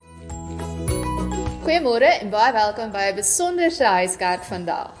Goeiemôre en baie welkom by 'n besonderse huiskerk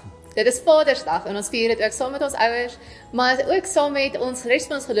vandag. Dit is Vadersdag en ons vier dit ook saam met ons ouers, maar ook saam met ons res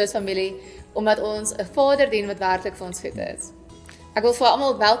van ons geloofsfamilie, omdat ons 'n Vader dien wat werklik vir ons goed is. Ek wil vir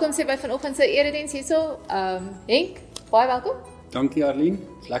almal welkom sê by vanoggend se erediens hierso. Henk, baie welkom. Dankie Arlene,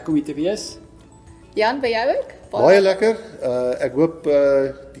 is lekker om hier te wees. Jan, by jou ook? Baie lekker. Ek hoop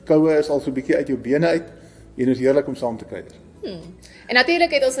die koue is al so 'n bietjie uit jou bene uit en is heerlik om saam te kuier. En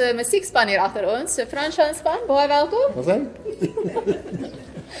natuurlik het ons 'n musiekspan hier agter ons, so Fransjo span, baie welkom. Wat sê?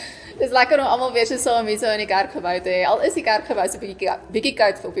 Dis lekker om almal weer so saam hier so in die kerkgebou te hê. Al is die kerkgebou so 'n bietjie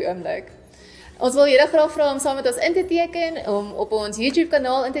koud op die oomblik. Ons wil julle graag vra om saam met ons in te teken, om op ons YouTube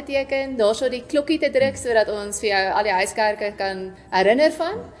kanaal in te teken, daarso die klokkie te druk sodat ons vir jou al die huiskerke kan herinner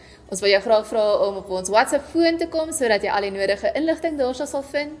van. Ons wil jou graag vra om op ons WhatsApp foon te kom sodat jy al die nodige inligting daarso sal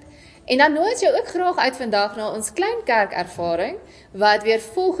vind. En dan nooi ons jou ook graag uit vandag na ons klein kerkervaring wat weer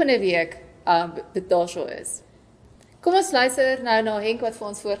volgende week daarso is. Kom ons luister nou na Henk wat vir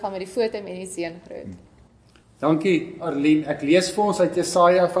ons voorgaan met die foto met die seëngroet. Dankie Arlene, ek lees vir ons uit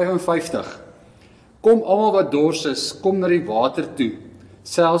Jesaja 55. Kom almal wat dors is, kom na die water toe,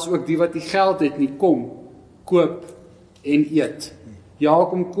 selfs ook die wat nie geld het nie, kom, koop en eet. Ja,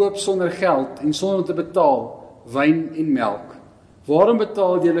 kom koop sonder geld en sonder om te betaal, wyn en melk. Waarom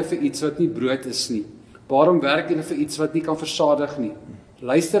betaal julle vir iets wat nie brood is nie? Waarom werk julle vir iets wat nie kan versadig nie?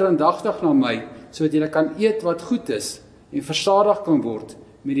 Luister aandagtig na my, sodat julle kan eet wat goed is en versadig kan word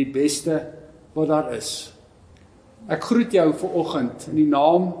met die beste wat daar is. Ek groet jou vanoggend in die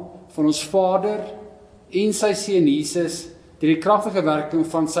naam van ons Vader en sy Seun Jesus, deur die kragtige werking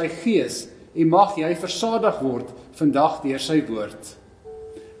van sy Gees, en mag jy versadig word vandag deur sy woord.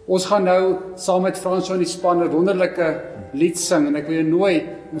 Ons gaan nou saam met Fransjo en die span 'n wonderlike lied sing, en ek wil jou nooi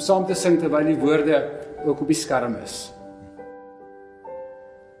om saam te sing terwyl die woorde ook op die skerm is.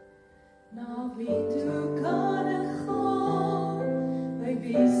 Na wie toe kan ek gaan, by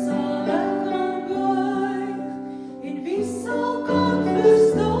wie sal ek kan buig, en wie sal kan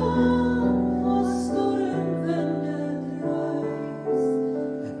verstaan, as stormwinde dryf.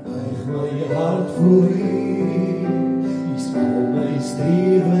 Ek buig my hart voor U, U sal my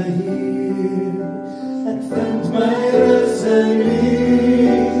strewe hier, ek vind my rus in U,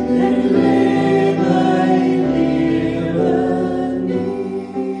 en leef my lewe nie.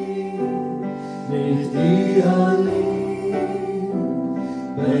 Met U alleen,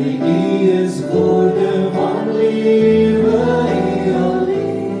 by U is woorde van lewe, U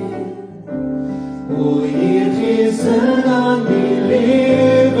alleen. O Heer, gee sin aan die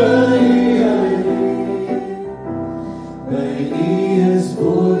lewe, U alleen. By U is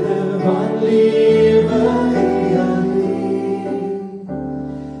woorde van lewe, U alleen.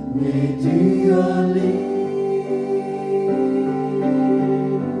 Met U alleen.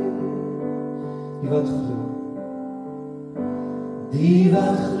 Die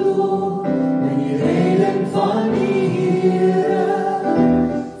wat glo in die reding van die Here,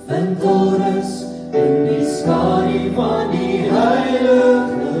 vind rus in die skadu van die Heilige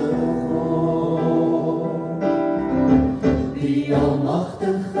God. Die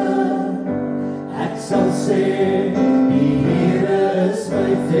Almagtige, ek sal sê, die Here is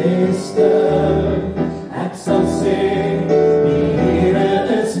my vesting. Ek sal sê, die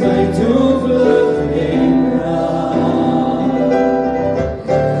Here is my toevlug en raad.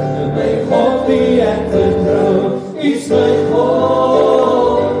 My God wie ek vertrou, is my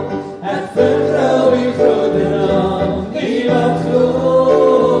God. Ek vertrou die grote naam, die wat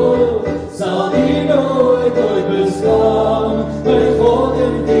glo, sal nie nooit bestaan. My God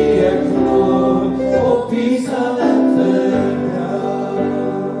in wie ek glo, op wie sal ek vertrou.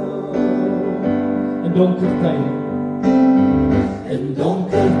 In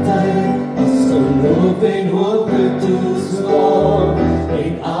donker tye, as geloof en hoop toeslaan,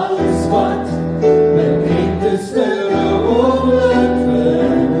 en alles wat bekend is vir 'n oomblik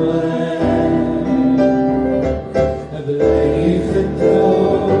verdwyn. Ek bly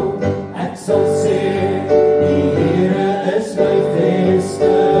getrou, ek sal sê, die Here is my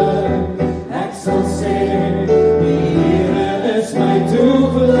vesting. Ek sal sê, die Here is my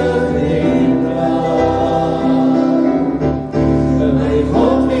toevlug en raad. My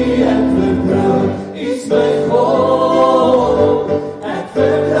God wie ek vertrou, is my God.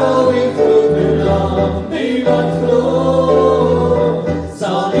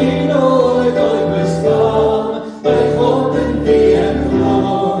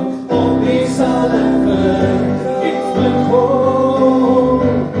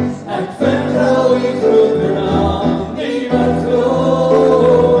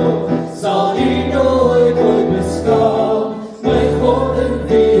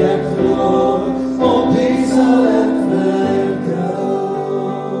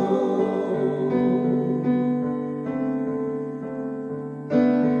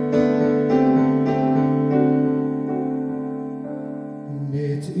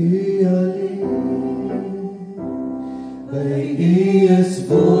 Net U alleen, by U is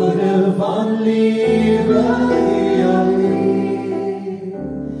woorde van liefde, U alleen.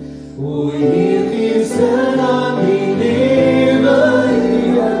 O, hier gee sin aan die lewe,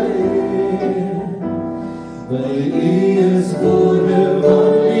 U alleen. By U is woorde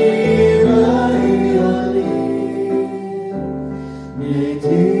van liefde, U alleen. Net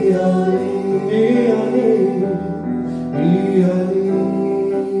U alleen, U alleen, U alleen.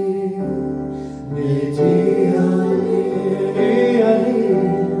 Net U alleen, U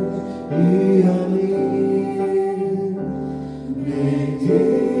alleen, U alleen. Net U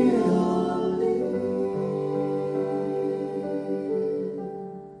alleen.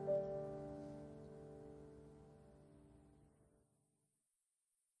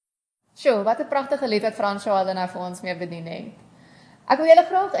 Sjoe, wat 'n pragtige lied wat François nou vir ons mee bedien het. Ek wil julle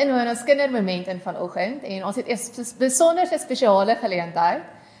graag innooi in ons kindermoment in vanoggend en ons het 'n besonder spesiale geleentheid.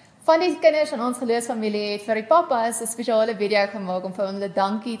 Van die kinders in ons geloofsfamilie het vir die pappas 'n spesiale video gemaak om vir hulle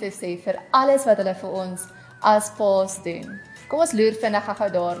dankie te sê vir alles wat hulle vir ons as pa's doen. Kom ons loer vinnig gou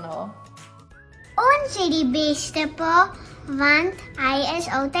daarna. Ons het die beste pa, want hy is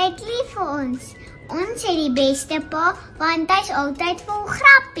altyd lief vir ons. Ons het die beste pa, want hy's altyd vol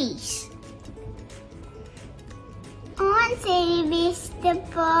grappies. Ons het die beste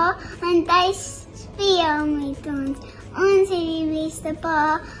pa, want hy speel met ons. Ons het die beste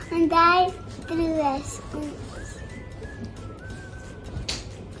pa, want hy troos ons.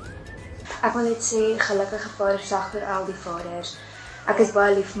 Ek wil net sê, gelukkige Vadersdag vir al die vaders. Ek is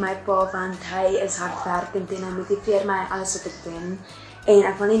baie lief vir my pa, want hy is hardwerkend en hy motiveer my in alles wat ek doen. En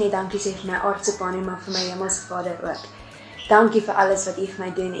ek wil nie net dankie sê vir my aardse pa nie, maar vir my hemelse Vader ook. Dankie vir alles wat U vir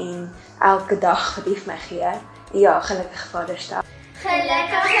my doen en elke dag wat U vir my gee. Ja, gelukkige Vadersdag.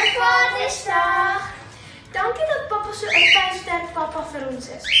 Gelukkige Vadersdag! Dankie dat papa so 'n pynsterk papa vir ons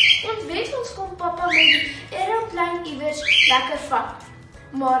is. Ons weet ons kom papa met die aeroplein iewers lekker vat.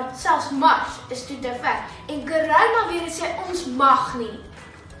 Maar selfs Mars is toe te ver en coronavirus sê ons mag nie.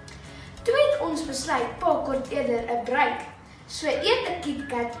 Toe het ons besluit pa kort eerder 'n break. So eet 'n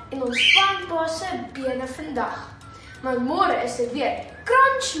KitKat en ons vang pa se bene vandag. Maar môre is dit weer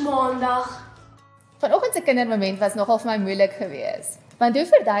crunch maandag. Vanoggend se kindermoment was nogal vir my moeilik geweest. Want hoe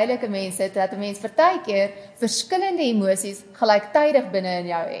verduidelik mense dat 'n mens partykeer verskillende emosies gelyktydig binne in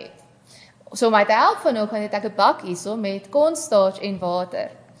jou het? So om my te help vanoggend het ek 'n bak hierso met cornstarch en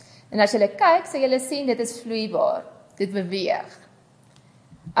water. En as julle kyk, sal julle sien dit is vloeibaar. Dit beweeg.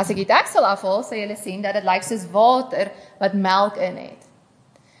 As ek die deksel afhaal, sal julle sien dat dit lyk soos water wat melk in het.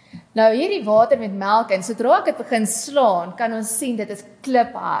 Nou hierdie water met melk in, sodra ek dit begin slaan, kan ons sien dit is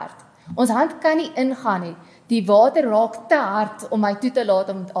kliphard. Ons hand kan nie ingaan nie. Die water raak te hard om my toe te laat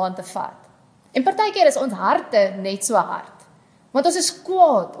om dit aan te vat. En partykeer is ons harte net so hard. Want ons is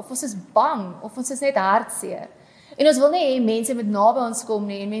kwaad, of ons is bang, of ons is net hartseer. En ons wil nie hê mense moet naby ons kom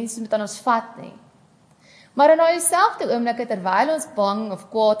nie, en mense moet aan ons vat nie. Maar in daai selfde oomblikke terwyl ons bang of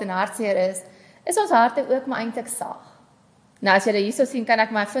kwaad en hartseer is ons harte ook maar eintlik sag. Nou as julle hierso sien, kan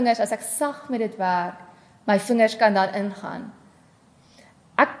ek my vingers, as ek sag met dit werk, my vingers kan dan ingaan.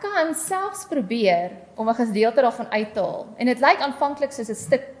 Ek kan selfs probeer om 'n gedeelte daarvan uit te haal. En dit lyk aanvanklik soos 'n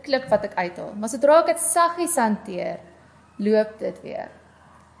stuk klip wat ek uithaal, maar sodra ek dit saggies hanteer, loop dit weer.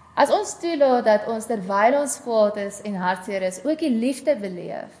 As ons toelaat dat ons terwyl ons kwaad is en hartseer is, ook die liefde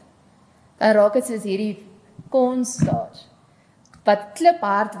beleef, dan raak dit soos hierdie cornstarch, wat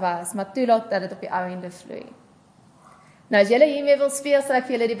kliphard was, maar toelaat dat dit op die ou ende vloei. Nou as julle hiermee wil speel, sal ek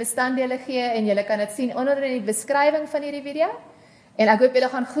vir julle die bestanddele gee, en julle kan dit sien onder in die beskrywing van hierdie video, en ek hoop julle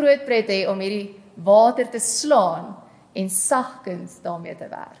gaan groot pret hê om hierdie water te slaan, en sagkens daarmee te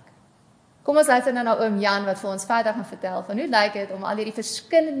werk. Kom ons luister nou na oom Jan wat vir ons verder gaan vertel van hoe lyk dit om al hierdie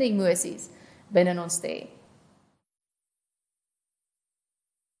verskillende emosies binne ons te hê.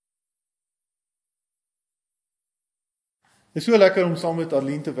 Dit is so lekker om saam met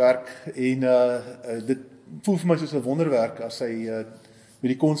Arlene te werk en dit voel vir my soos 'n wonderwerk as sy met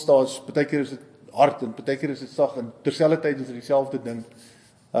die cornstarch, partykeer is dit hard en partykeer is dit sag en terselfdertyd is dit dieselfde ding.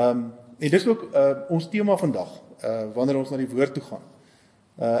 En dis ook ons tema vandag, wanneer ons na die woord toe gaan.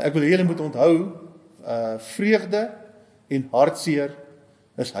 Ek wil hê julle moet onthou, vreugde en hartseer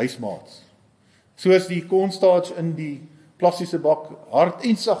is huismaats. Soos die cornstarch in die plastiese bak hard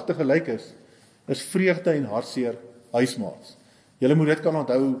en sag te gelyk is vreugde en hartseer huismaats. Julle moet dit kan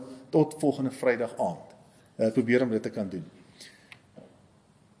onthou tot volgende Vrydag aand. Probeer om dit te kan doen.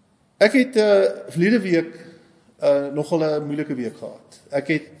 Ek het verlede week nogal 'n moeilike week gehad. Ek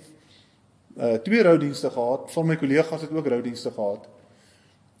het 2 roudienste gehad, van my kollegas het ook roudienste gehad.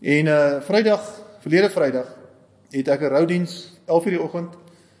 En verlede Vrydag het ek 'n roudiens 11:00 die oggend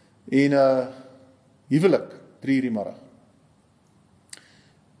en huwelik 3:00 die middag.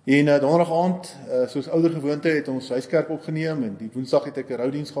 En donderdag aand, soos ouder gewoonte, het ons Huiskerk opgeneem en die Woensdag het ek 'n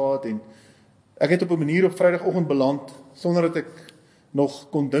roudiens gehad en ek het op 'n manier op Vrydagoggend beland sonder dat ek nog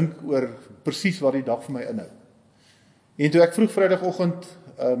kon dink oor presies wat die dag vir my inhou. En toe ek vroeg Vrydagoggend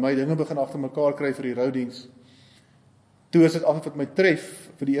my dinge begin agter mekaar kry vir die roudiens, toe is dit af wat my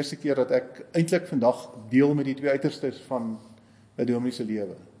tref vir die eerste keer dat ek eintlik vandag deel met die twee uiterstes van 'n dominee se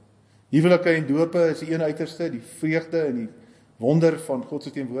lewe. Huwelike en dope is die een uiterste, die vreugde en die wonder van God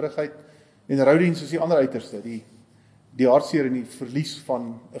se teenwoordigheid, en roudiens is die ander uiterste, die hartseer en die verlies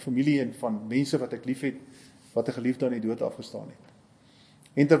van 'n familie en van mense wat ek liefhet, wat 'n geliefde aan die dood afgestaan het.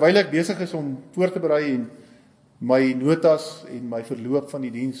 En terwyl ek besig is om voor te berei en my notas en my verloop van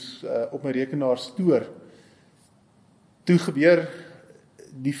die diens op my rekenaar stoor, toe gebeur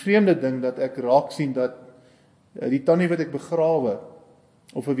die vreemde ding dat ek raak sien dat die tannie wat ek begrawe,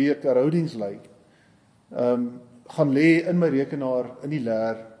 of 'n week 'n roudiens lei, gaan lê in my rekenaar in die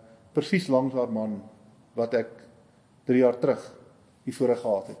leer, presies langs haar man, wat ek 3 jaar terug die voorreg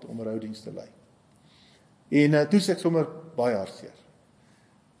gehad het om 'n roudiens te lei. En toe sê ek sommer baie hartseer.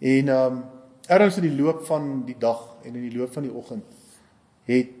 En ergens in die loop van die dag en in die loop van die oggend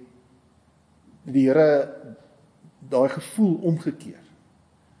het die Here daai gevoel omgekeer.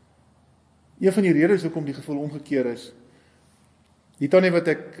 Een van die redes hoekom die gevoel omgekeer is, die tannie wat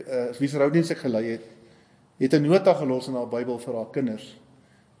ek, wie se roudiens ek gelei het 'n nota gelos in haar Bybel vir haar kinders.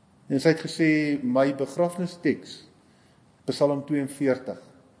 En sy het gesê, my begrafnisteks, Psalm 42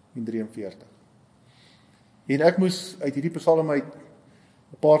 en 43. En ek moes uit hierdie Psalm uit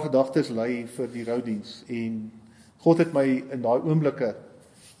 'n paar gedagtes lei vir die roudiens, en God het my in daai oomblikke,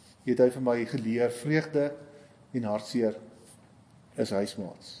 het hy vir my geleer, vreugde en hartseer is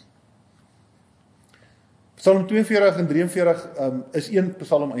huismaats. Psalm 42 en 43 is een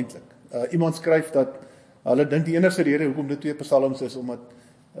Psalm eintlik. Iemand skryf dat hulle dink die enigste rede hoekom dit 2 psalms is, omdat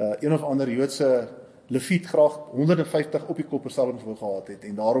een of ander Joodse leviet graag 150 op die kop psalms wou gehad het,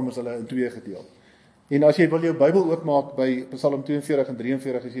 en daarom is hulle in 2 gedeel. En as jy wil jou Bybel oopmaak by Psalm 42 en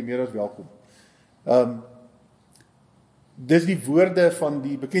 43, is jy meer as welkom. Dis die woorde van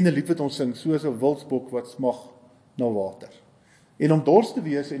die bekende lied wat ons sing, soos 'n wildsbok wat smag na water. En om dors te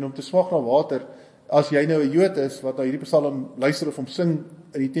wees en om te smag na water, as jy nou 'n Jood is wat na hierdie Psalm luister of hom sing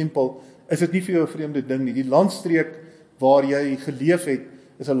in die tempel, is dit nie vir jou 'n vreemde ding nie. Die landstreek waar jy geleef het,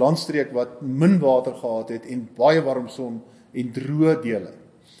 is 'n landstreek wat min water gehad het en baie warm son en droë dele.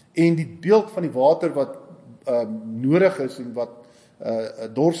 En die beeld van die water wat nodig is en wat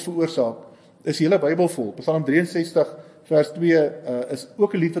dors veroorsaak, is die hele Bybel vol. Psalm 63 vers 2 is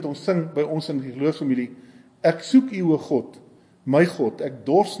ook 'n lied wat ons sing by ons in die Geloofsfamilie. Ek soek U, o God, my God, ek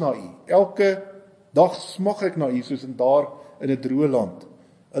dors na U. Elke dag smag ek na U, soos daar in 'n droë land,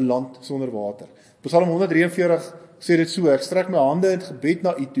 'n land sonder water. Psalm 143 sê dit so, ek strek my hande in gebed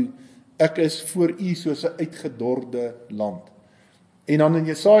na U toe, ek is voor U soos 'n uitgedorde land. En dan in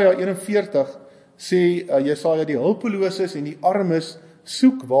Jesaja 41 sê Jesaja, die hulpeloses en die armes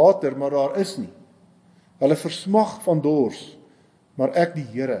soek water, maar daar is nie. Hulle versmag van dors, maar ek, die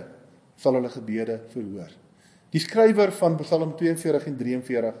Here, sal hulle gebede verhoor. Die skrywer van Psalm 42 en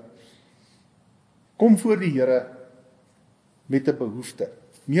 43 kom voor die Here met 'n behoefte,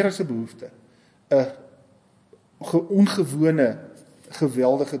 meer as 'n behoefte, 'n ongewone,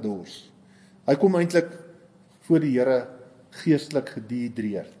 geweldige dors. Hy kom eintlik voor die Here geestelik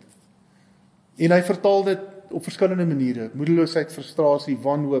gedehidreerd. En hy vertaal dit op verskillende maniere, moedeloosheid, frustrasie,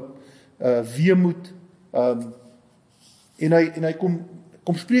 wanhoop, weemoed, en hy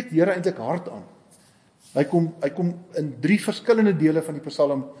kom spreek die Here eintlik hard aan. Hy kom in 3 verskillende dele van die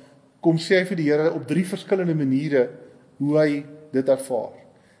Psalm, kom sê hy vir die Here op 3 verskillende maniere hoe hy dit ervaar.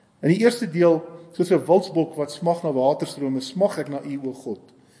 In die eerste deel, soos 'n wildsbok wat smag na waterstrome, smag ek na U, o God.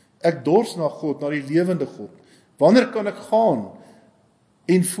 Ek dors na God, na die lewende God. Wanneer kan ek gaan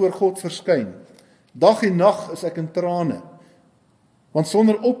en voor God verskyn? Dag en nag is ek in trane. Want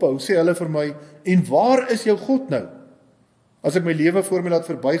sonder ophou sê hulle vir my, en waar is jou God nou? As ek my lewe voor my laat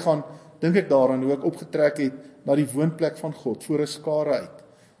verbygaan, dink ek daaraan hoe ek opgetrek het na die woonplek van God, voor 'n skare uit.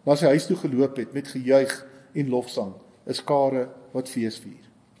 Na sy huis toe geloop het met gejuig en lofsang, 'n skare wat fees vier.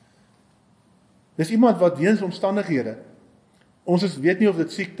 Dis iemand wat weens omstandighede, ons weet nie of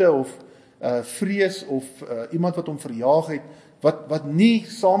dit siekte of vrees of iemand wat hom verjaag het, wat nie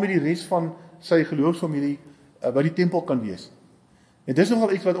saam met die res van sy geloofsfamilie by die tempel kan wees. En dis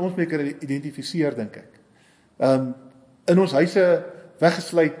nogal iets wat ons mee kan identifiseer, dink ek. In ons huise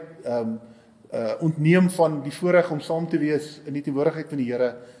weggesluit, ontneem van die voorreg om saam te wees in die teenwoordigheid van die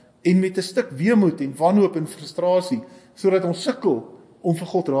Here, en met 'n stuk weemoed en wanhoop en frustrasie, sodat ons sukkel om vir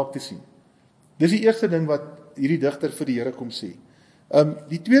God raak te sien. Dis die eerste ding wat hierdie digter vir die Here kom sê.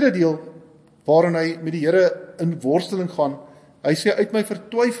 Die tweede deel, waarin hy met die Here in worsteling gaan, hy sê, uit my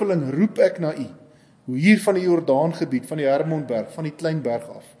vertwyfeling roep ek na U, hoe hier van die Jordaangebied, van die Hermonberg, van die klein berg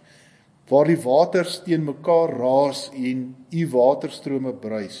af, waar die waters teen mekaar raas en U waterstrome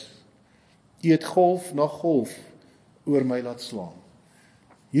bruis. U het golf na golf oor my laat slaan.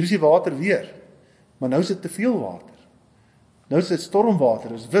 Hier is die water weer, maar nou is dit te veel water. Nou is dit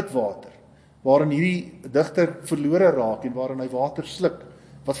stormwater, is wit water, waarin hierdie digter verlore raak en waarin hy water sluk,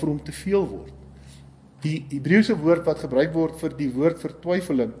 wat vir hom te veel word. Die Hebreëse woord wat gebruik word vir die woord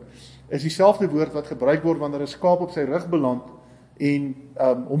vertwyfeling, is dieselfde woord wat gebruik word wanneer 'n skaap op sy rug beland en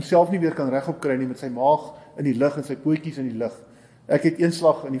homself nie weer kan regop kry nie, met sy maag in die lug en sy pootjies in die lug. Ek het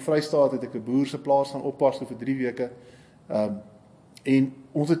eenslag in die Vrystaat, het ek 'n boer se plaas gaan oppas vir 3 weke, en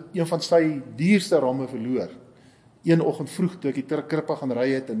ons het een van sy dierste ramme verloor. Een oggend vroeg, toe ek die krippe gaan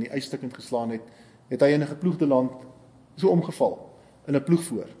ry het en die ysstukkend geslaan het, het hy in 'n geploegde land so omgeval, in 'n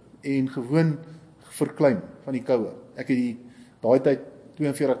ploegvoer, en gewoon verklein van die koue. Ek het daai tyd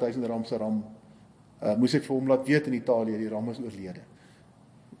 42.000 rand se ram, moes ek vir hom laat weet in Italië, die ram is oorlede.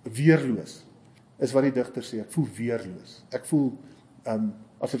 Weerloos, is wat die digter sê, ek voel weerloos. Ek voel,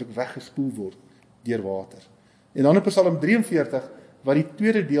 asof ek weggespoel word deur water. En dan in Psalm 43, wat die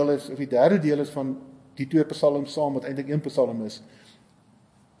tweede deel is, of die derde deel is van die 2 psalms saam, wat eintlik 1 psalm is,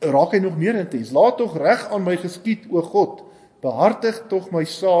 raak hy nog meer intens. Laat tog reg aan my geskied, o God, behartig tog my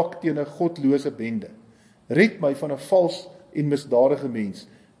saak teen 'n godlose bende. Red my van 'n vals en misdadige mens.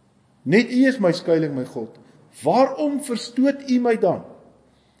 Net U is my skuiling, my God. Waarom verstoot U my dan?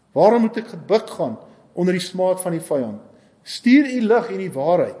 Waarom moet ek gebuk gaan onder die smaad van die vyand? Stuur U lig en die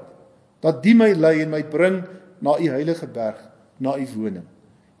waarheid, dat die my lei en my bring na U heilige berg, na U woning.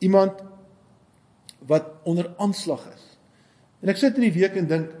 Iemand wat onder aanslag is. En ek sit in die week en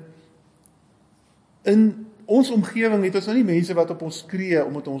dink, in ons omgewing het ons nou nie mense wat op ons skree,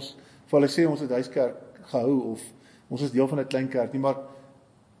 omdat ons, vir hulle sê ons het Huiskerk gehou, of ons is deel van 'n klein kerk nie, maar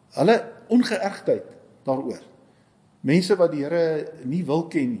hulle ongeërgdheid daaroor. Mense wat die Here nie wil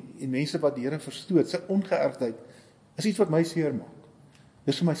ken nie, en mense wat die Here verstoot, sy ongeërgdheid, is iets wat my seer maak.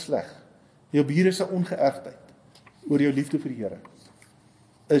 Dis vir my sleg. Jou bure se ongeërgdheid oor jou liefde vir die Here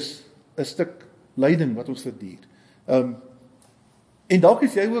is 'n stuk lyding wat ons verduur. En dalk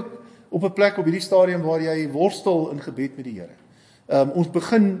is jy ook op 'n plek op hierdie stadium waar jy worstel in gebed met die Here. Ons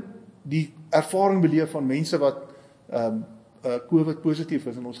begin die ervaring beleef van mense wat COVID positief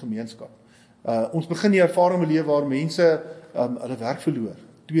is in ons gemeenskap. Ons begin die ervaring beleef waar mense hulle werk verloor.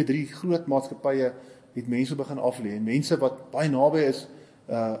 2, 3 groot maatskappye het mense begin aflê, en mense wat baie naby is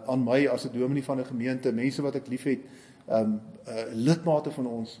aan my as 'n dominee van 'n gemeente, mense wat ek liefhet, lidmate van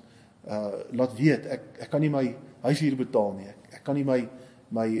ons, laat weet, ek kan nie my huishuur betaal nie, ek kan nie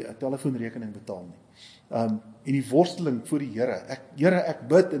my telefoonrekening betaal nie. En die worsteling voor die Here, ek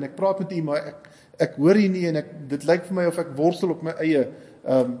bid en ek praat met U, maar ek hoor U nie, en dit lyk vir my of ek worstel op my eie,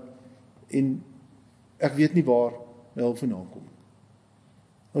 en ek weet nie waar my hulp vandaan kom.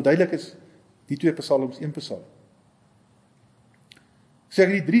 Nou duidelik is die 2 psalms 1 psalm. So ek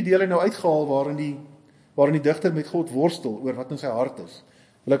het die 3 dele nou uitgehaal waarin die digter met God worstel oor wat in sy hart is.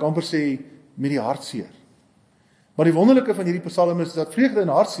 Wil ek amper sê met die hartseer. Maar die wonderlike van hierdie psalm is dat vreugde en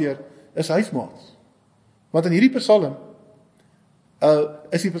hartseer is huismaats. Want in hierdie psalm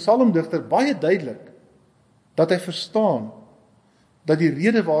is die psalmdigter baie duidelik dat hy verstaan dat die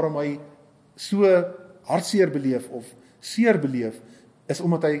rede waarom hy so hartseer beleef of seer beleef is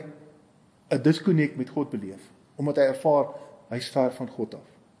omdat hy 'n disconnect met God beleef, omdat hy ervaar hy is ver van God af.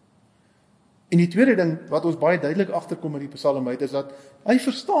 En die tweede ding wat ons baie duidelik agterkom in die psalm uit is dat hy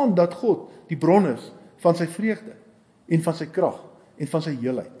verstaan dat God die bron is van sy vreugde en van sy krag en van sy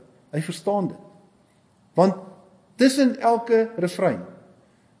heelheid. Hy verstaan dit. Want tussen elke refrein,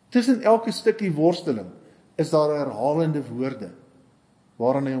 tussen elke stukkie worsteling is daar herhalende woorde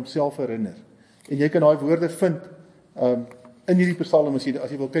waaraan hy homself herinner. En jy kan daai woorde vind in hierdie psalm as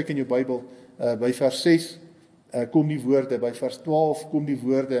jy wil kyk in jou Bybel, by vers 6 kom die woorde, by vers 12 kom die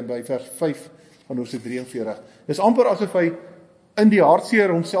woorde en by vers 5 van Hoofstuk 43. Dis amper asof hy in die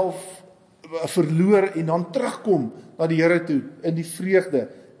hartseer homself verloor en dan terugkom na die Here toe in die vreugde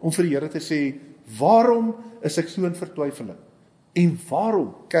om vir die Here te sê, waarom is ek so in vertwyfeling? En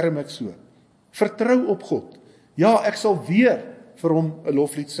waarom kerm ek so? Vertrou op God. Ja, ek sal weer vir hom 'n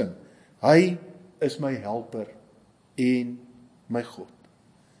loflied sing. Hy is my helper en my God.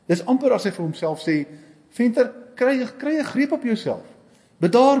 Dis amper as hy vir homself sê, venter, kry 'n greep op jouself.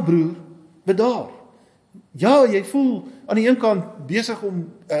 Bedaar broer, bedaar. Ja, jy voel aan die een kant besig om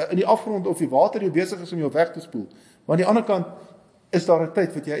in die afgrond of die water jy besig is om jou weg te spoel. Maar aan die ander kant is daar 'n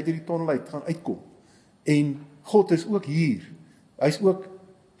tyd wat jy uit hierdie tonnel uit gaan uitkom. En God is ook hier. Hy's ook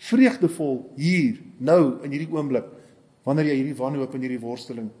vreugdevol hier, nou, in hierdie oomblik, wanneer jy hierdie wanhoop en hierdie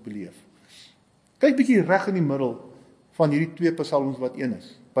worsteling beleef. Kyk bietjie reg in die middel van hierdie 2 psalms wat een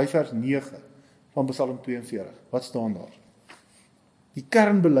is, by vers 9 van Psalm 42. Wat staan daar? Die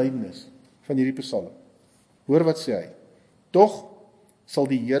kernbelydenis van hierdie psalm. Hoor wat sê hy? Tog sal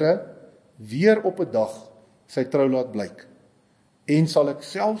die Here weer op 'n dag sy trou laat blyk, en sal ek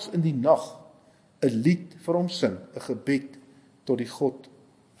selfs in die nag 'n lied vir hom sing, 'n gebed tot die God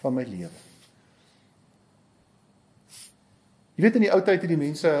van my lewe. Jy weet, in die ou tyd het die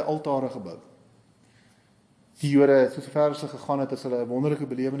mense altare gebou. Die Jode, so ver as hulle gegaan het, as hulle 'n wonderlike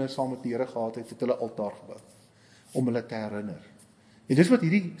belewenis saam met die Here gehad het, het hulle altaar gebou, om hulle te herinner. En dis wat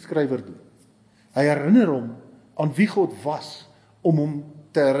hierdie skrywer doen. Hy herinner hom aan wie God was, om hom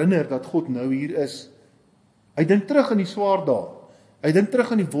te herinner dat God nou hier is. Hy dink terug aan die swaar dae, hy dink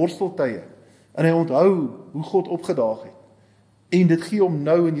terug aan die worsteltye, en hy onthou hoe God opgedaag het. En dit gee hom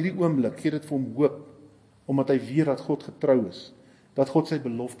nou in hierdie oomblik, gee dit vir hom hoop, omdat hy weet dat God getrou is, dat God sy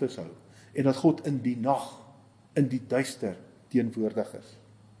beloftes hou, en dat God in die nag, in die duister teenwoordig is.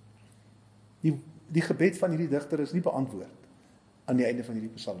 Die gebed van hierdie digter is nie beantwoord aan die einde van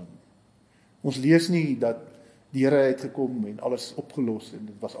hierdie psalm. Ons lees nie dat die Here het gekom en alles opgelos en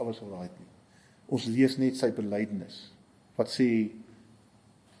dit was alles alright nie. Ons lees net sy belydenis, wat sê,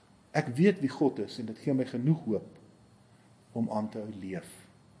 ek weet wie God is en dit gee my genoeg hoop om aan te hou leef,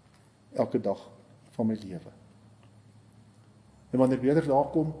 elke dag van my lewe. En wanneer ek weer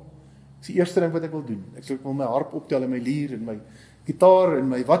daar kom, is die eerste ding wat ek wil doen, ek wil my harp optel en my lier en my gitaar en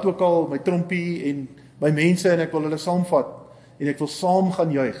my wat ook al, my trompie en my mense, en ek wil hulle saamvat en ek wil saam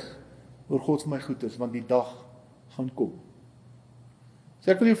gaan juig oor God vir my goed is, want die dag gaan kom.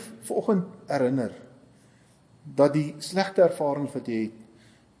 So ek wil jou vanoggend herinner dat die slegte ervarings wat jy het,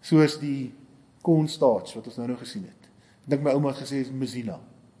 soos die cornstarch wat ons nou gesien het. Ek dink my ouma gesê is Messina.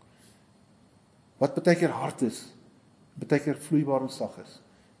 Wat baie keer hard is, baie keer vloeibaar en sag is.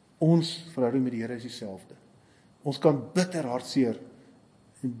 Ons verhouding met die Here is dieselfde. Ons kan bitter hartseer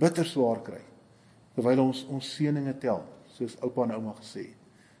en bitter swaar kry, terwyl ons seëninge tel, soos oupa en ouma gesê het,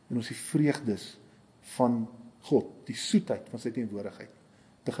 en ons die vreugdes van God, die soetheid van sy teenwoordigheid,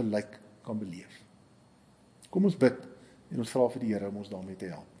 tegelyk kan beleef. Kom ons bid, en ons vra vir die Here om ons daarmee te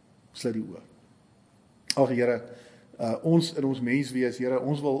help. Sluit die oë. Ag Here, ons in ons menswees, Here,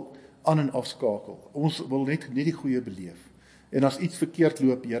 ons wil aan en afskakel. Ons wil net die goeie beleef. En as iets verkeerd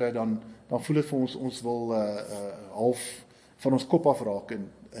loop, Here, dan voel dit vir ons wil half van ons kop afraak,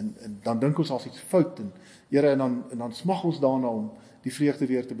 en dan dink ons as iets fout, en Here, en dan smag ons daarna om die vreugde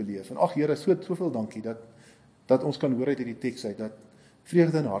weer te beleef. En ag Here, soveel dankie, dat ons kan hoor uit hierdie teks uit, dat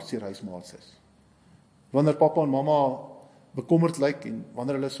vreugde en hartseer huismaats is. Wanneer pappa en mamma bekommerd lyk, en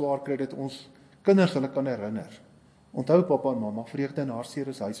wanneer hulle swaar kry, dat ons kinders hulle kan herinner. Onthou pappa en mamma, vreugde en hartseer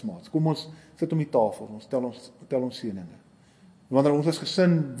is huismaats. Kom ons sit om die tafel, ons tel ons seëninge. Wanneer ons as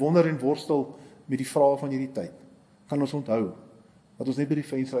gesin wonder en worstel met die vrae van hierdie tyd, kan ons onthou dat ons net by die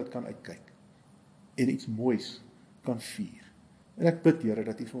venster uit kan uitkyk en iets moois kan vier. En ek bid, Here,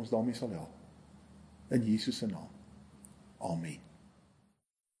 dat U vir ons daarmee sal help. In Jesus se naam. Amen.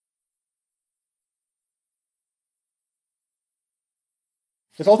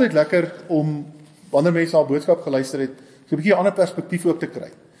 Dit is altyd lekker om, wanneer mense na 'n boodskap geluister het, so 'n bietjie 'n ander perspektief ook te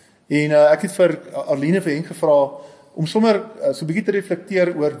kry. En ek het vir Arlene vir Henk gevra om sommer so 'n bietjie te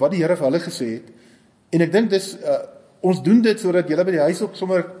reflekteer oor wat die Here vir hulle gesê het. En ek dink dis ons doen dit sodat julle by die huis ook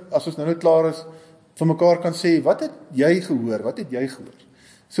sommer, as ons nou klaar is, vir mekaar kan sê, wat het jy gehoor? Wat het jy gehoor?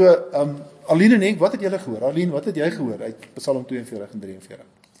 So, Arlene en Henk, wat het julle gehoor? Arlene, wat het jy gehoor uit Psalm 42 en 43?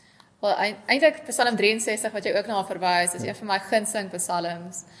 Wel, eintlik Psalm 63 wat jy ook na verwys, is een van my gunsteling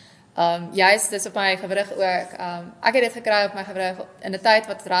psalms. Juist dis op my gewrig ook. Ek het dit gekry op my gewrig in 'n tyd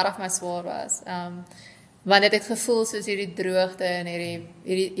wat regtig my swaar was. Want dit het gevoel soos hierdie droogte in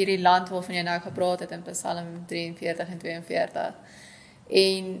hierdie land waarvan jy nou gepraat het in Psalm 43 en 42.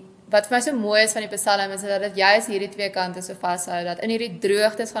 En wat vir my so mooi is van die psalm is dat dit juist hierdie twee kante so vashou, dat in hierdie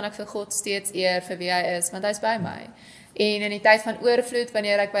droogtes gaan ek vir God steeds eer vir wie hy is, want hy's by my. En in die tyd van oorvloed,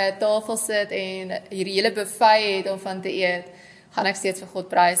 wanneer ek by 'n tafel sit en hierdie hele buffet het om van te eet, gaan ek steeds vir God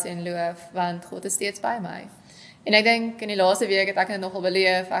prys en loof, want God is steeds by my. En ek dink in die laaste week het ek dit nogal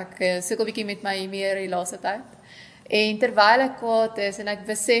beleef, ek sukkel bietjie met my meer die laaste tyd. En terwyl ek kwaad is en ek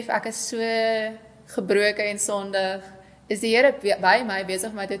besef ek is so gebroken en sondig, is die Here by my besig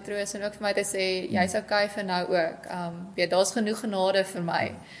om my te troos en ook vir my te sê, jy's okay vir nou ook. Daar's genoeg genade vir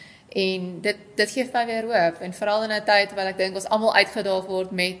my. En dit gee vir my weer hoop, en veral in 'n tyd wat ek dink ons almal uitgedaag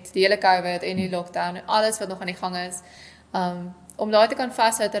word met die hele COVID en die lockdown en alles wat nog aan die gang is, om daai te kan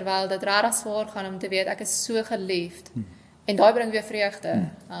vashou terwyl dit regtig swaar gaan om te weet ek is so geliefd, en daai bring weer vreugde,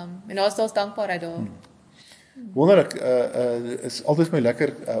 en daar's dankbaarheid daar. Wonderlik, is altyd my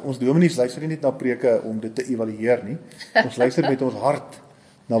lekker, ons dominees luister nie net na preke om dit te evalueer nie, ons luister met ons hart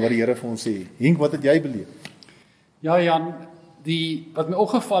na wat die Here vir ons sê. Henk, wat het jy beleef? Ja Jan, wat my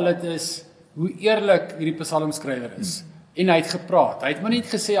opgeval het is, hoe eerlik hierdie psalmskrywer is, en hy het gepraat, hy het maar nie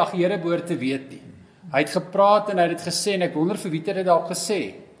gesê, ag die Here behoort te weet nie, hy het gepraat en hy het dit gesê, en ek wonder vir wie het dit dalk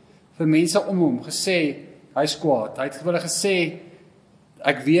gesê, vir mense om hom, gesê, hy is kwaad, hy het gesê,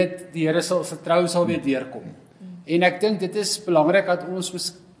 ek weet, die Here se trou sal weer deurkom, en ek dink dit is belangrik dat ons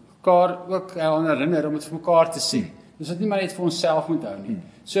mekaar ook aan herinner om dit vir mekaar te sê, dus dit nie maar net vir onsself moet hou nie,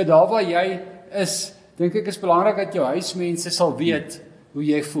 so daar waar jy is, dink ek is belangrik dat jou huismense sal weet hoe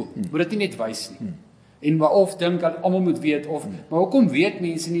jy voel, moet dit nie net wys nie, en maar of dink dat almal moet weet, maar hoekom weet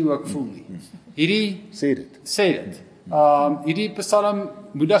mense nie hoe ek voel nie, hierdie, sê dit, hierdie psalm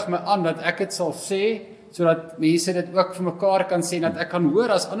moedig my aan, dat ek het sal sê, sodat mense dit ook vir mekaar kan sê, dat ek kan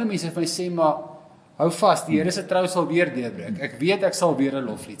hoor as ander mense vir my sê, maar hou vas, die Here se trou sal weer deurbreek, ek weet ek sal weer 'n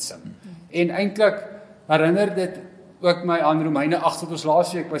loflied sing, en eintlik herinner dit ook my aan Romeine 8 wat ons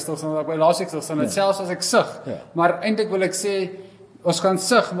laasweek stilstaan, dit selfs as ek sug, maar eintlik wil ek sê, ons kan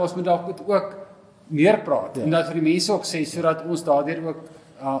sug, maar ons moet dalk ook meer praat, en dat vir die mense ook sê, sodat ons daardeur ook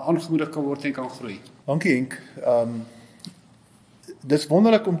aangemoedig kan word en kan groei. Dankie Henk, dis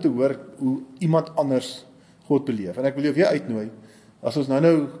wonderlik om te hoor hoe iemand anders God beleef, en ek wil jou weer uitnooi, as ons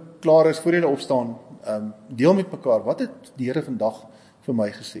nou klaar is, voor julle opstaan, deel met mekaar, wat het die Here vandag vir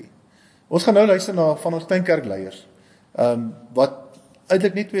my gesê? Ons gaan nou luister na van ons kleinkerkleiers, wat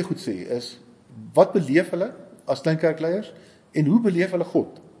eintlik net twee goed sê, is, wat beleef hulle as kleinkerkleiers, en hoe beleef hulle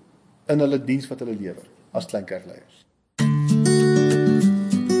God in hulle diens wat hulle lewer, as kleinkerkleiers?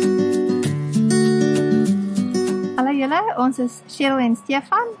 Hallo julle, ons is Cheryl en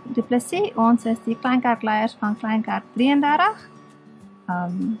Stefan Du Plessis, ons is die kleinkerkleiers van Kleinkerk 33,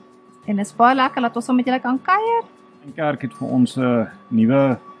 en is baie lekker dat ons met julle kan kuier. Kleinkerk het vir ons 'n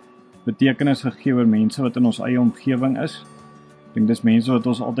nuwe betekenis gegee oor mense wat in ons eie omgewing is. Ek dink dis mense wat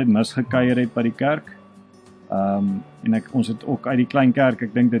ons altyd misgekuier het by die kerk. En ons het ook uit die kleinkerk,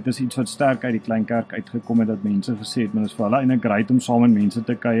 ek dink dit is iets wat sterk uit die kleinkerk uitgekom het, dat mense gesê het, maar dit is vir hulle eintlik great om saam met mense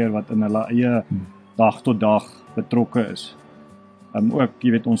te kuier wat in hulle eie dag tot dag betrokke is. Ook,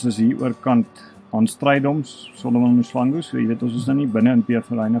 jy weet, ons is hier oorkant aan Strydoms, Solomon Mswangu, so jy weet, ons is nou nie binne in P.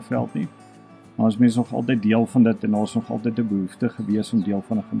 Verlyneveld nie, maar ons is nog altyd deel van dit, en ons is nog altyd 'n behoefte gewees om deel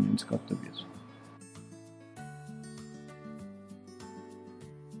van 'n gemeenskap te wees.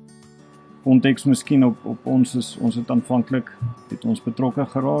 Konteks miskien op ons het aanvanklik, het ons betrokke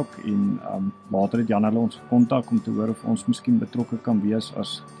geraak, en later het Jan hulle ons gekontak om te hoor of ons miskien betrokke kan wees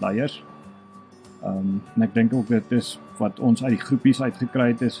as leiers. En ek dink ook dit is wat ons uit die groepies uitgekry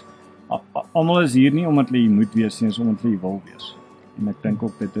het is, almal is hier nie omdat hulle hier moet wees, nie, is omdat hulle hier wil wees. En ek dink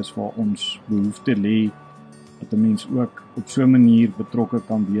ook dit is waar ons behoefte lê, dat 'n mens ook op so 'n manier betrokke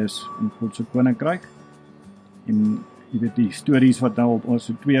kan wees in God se koninkryk. En jy weet die stories wat nou ons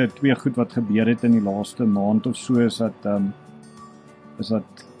so twee goed wat gebeur het in die laaste maand of so, is dat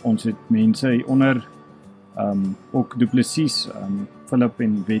ons het mense hier onder, ook Du Plessis, Philip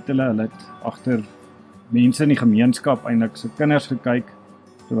en Wetele, hulle het agter mense in die gemeenskap eintlik se kinders gekyk,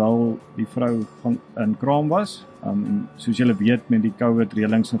 terwyl die vrou in kraam was, en soos julle weet met die COVID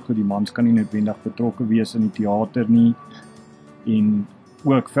reëlings en goed, die mans kan nie noodwendig betrokke wees in die teater nie, en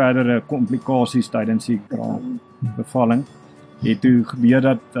ook verdere komplikasies tydens die kraambevalling, het toe gebeur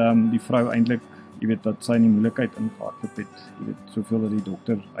dat die vrou eintlik, jy weet, dat sy in die moeilikheid ingehardloop het, jy weet, soveel dat die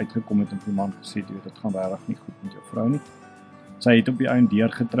dokter uitgekom het en vir die man gesê, jy weet, dit gaan regtig nie goed met jou vrou nie. Sy het op die einde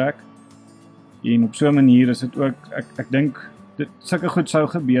deurgetrek, en op so 'n manier is dit ook, ek dink, sulke goed sou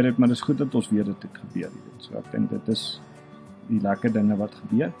gebeur het, maar dit is goed dat ons weet dit het gebeur, jy weet, so ek dink dit is die lekker dinge wat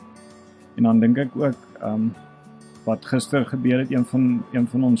gebeur, en dan dink ek ook, wat gister gebeur het, een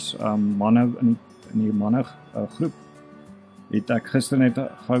van ons manne in die manne groep, het ek gister net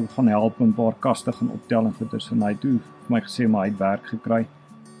gou gaan help en 'n paar kaste gaan optel en goeders, en hy toe vir my gesê, maar hy het werk gekry,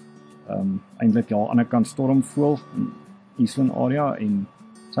 eintlik ja, aan die ander kant Stormvoël in Eastland area, en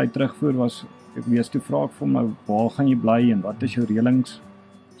sy terugvoer was, ek wees toe vra ek vir hom, nou, waar gaan jy bly, en wat is jou reëlings,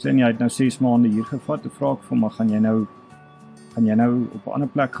 sê nie, hy het nou 6 maande hier gevat, toe vra ek vir hom, maar gaan jy nou op 'n ander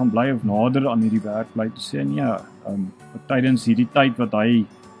plek gaan bly, of nader aan hierdie werk bly, te sê, nee, tydens hierdie tyd wat hy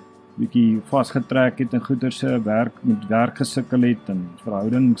bietjie vasgetrek het, en goeie se met werk gesukkel het, en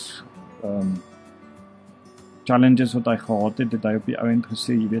verhoudings, challenges wat hy gehad het, het hy op die ouend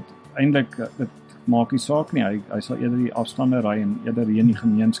gesê, jy weet, eintlik dit maak nie saak nie. Hy sal eerder die afstande ry en eerder hier in die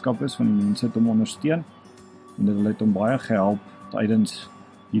gemeenskap is van die mense te ondersteun. En dit het hom baie gehelp tydens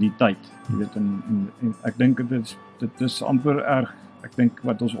hierdie tyd. Jy weet, en ek dink dit is amper erg. Ek dink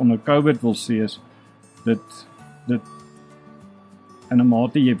wat ons onder COVID wil sê is dit in 'n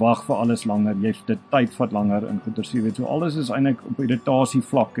mate jy wag vir alles langer, dit tyd vat langer en goeders, jy weet, so alles is eintlik op irritasie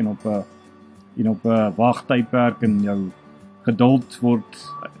vlak en op 'n wagtydperk en jou geduld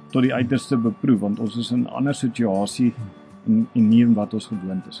word tot die uiterste beproef, want ons is in 'n ander situasie en nie in wat ons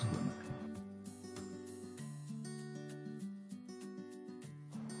gewoond is gewoonlik.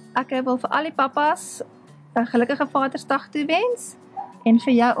 Ek wil vir al die pappas 'n gelukkige Vadersdag toewens en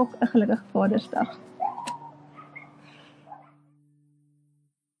vir jou ook 'n gelukkige Vadersdag.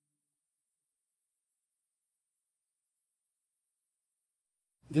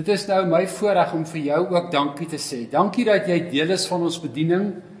 Dit is nou my voorreg om vir jou ook dankie te sê. Dankie dat jy deel is van ons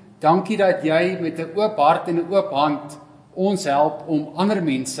bediening. Dankie dat jy met 'n oop hart en 'n oop hand ons help om ander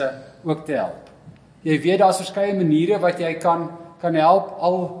mense ook te help. Jy weet daar's verskeie maniere wat jy kan help.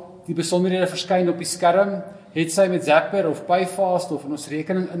 Al die besonderhede verskyn op die skerm, het sy met Zapper of Payfast of in ons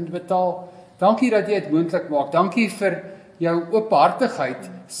rekening inbetaal. Dankie dat jy dit moontlik maak. Dankie vir jou oophartigheid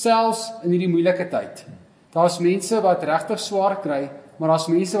selfs in hierdie moeilike tyd. Daar's mense wat regtig swaar kry, maar daar's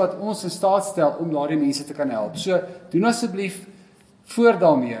mense wat ons in staat stel om daardie mense te kan help. So, doen asseblief voort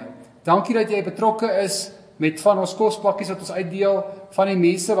daarmee. Dankie dat jy betrokke is met van ons kospakkies wat ons uitdeel, van die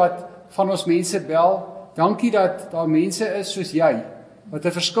mense wat van ons mense bel. Dankie dat daar mense is soos jy, wat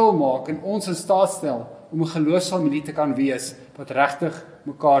 'n verskil maak en ons in staat stel om 'n geloofsfamilie te kan wees, wat regtig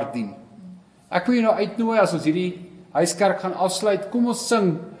mekaar dien. Ek wil jou nou uitnooi as ons hierdie Huiskerk gaan afsluit, kom ons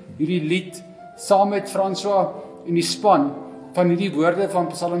sing hierdie lied saam met François en die span van hierdie woorde van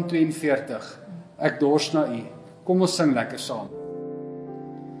Psalm 42. Ek dors na U. Kom ons sing lekker saam.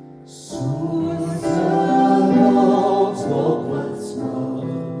 Soos 'n rotsblok wat smag,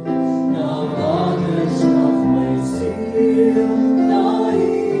 na water smag my siel, na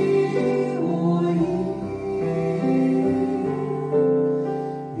U, o U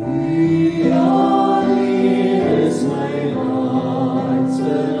alleen is my harts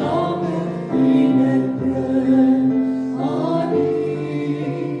verlange en het bring aan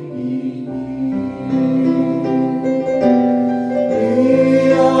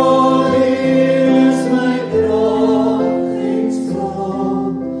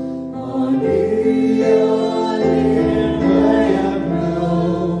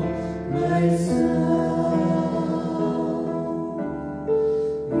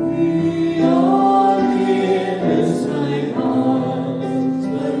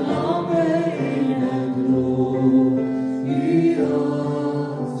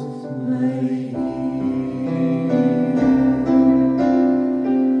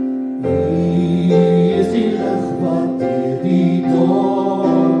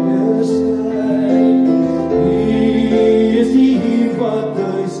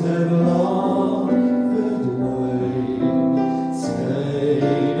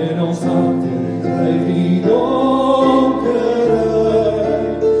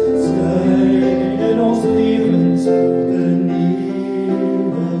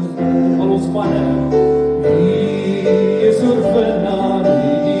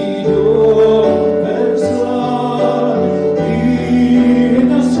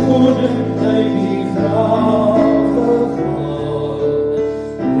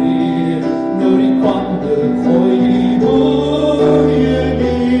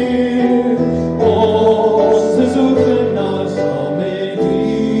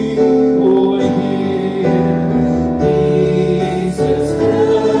Jesus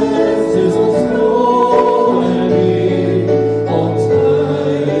Christus, ons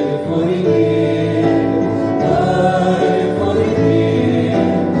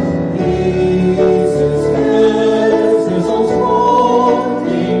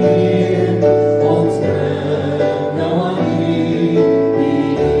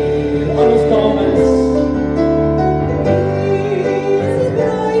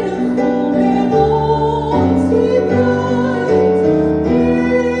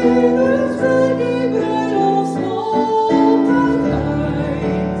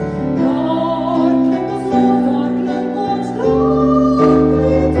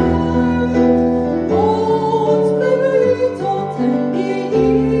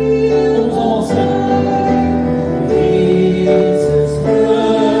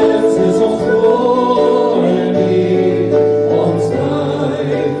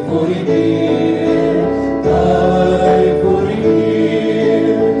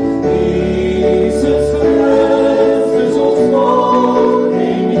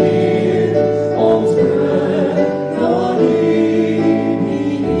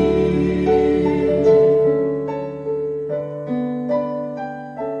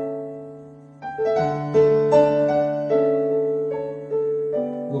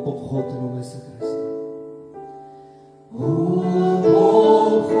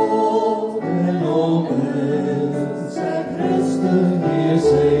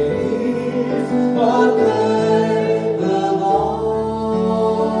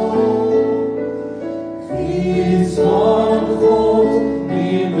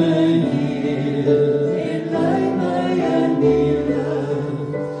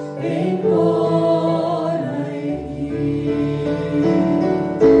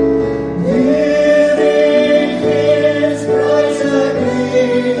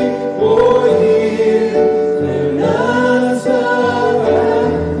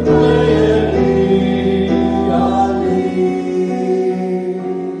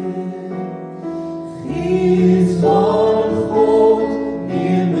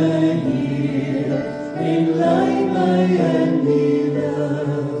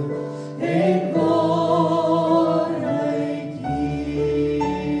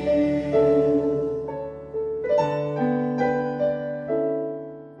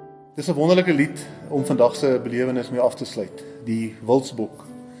Dis 'n wonderlike lied om vandag se belewenis mee af te sluit. Die wildsbok,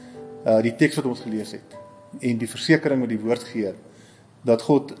 die teks wat ons gelees het en die versekering wat die woord gee dat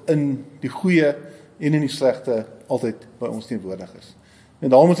God in die goeie en in die slegte altyd by ons teenwoordig is. En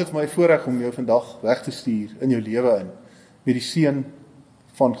daarom is dit vir my voorreg om jou vandag weg te stuur in jou lewe in met die seën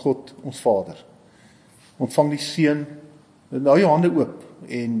van God ons Vader. Ontvang die seën, nou jou hande oop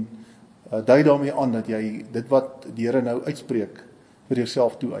en dui daarmee aan dat jy dit wat die Here nou uitspreek vir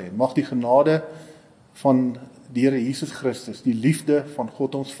jouself toeëien. Mag die genade van die Here Jesus Christus, die liefde van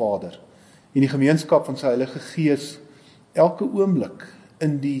God ons Vader en die gemeenskap van sy Heilige Gees elke oomblik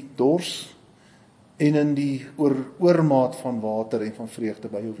in die dors en in die oormaat van water en van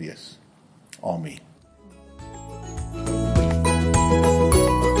vreugde by jou wees. Amen.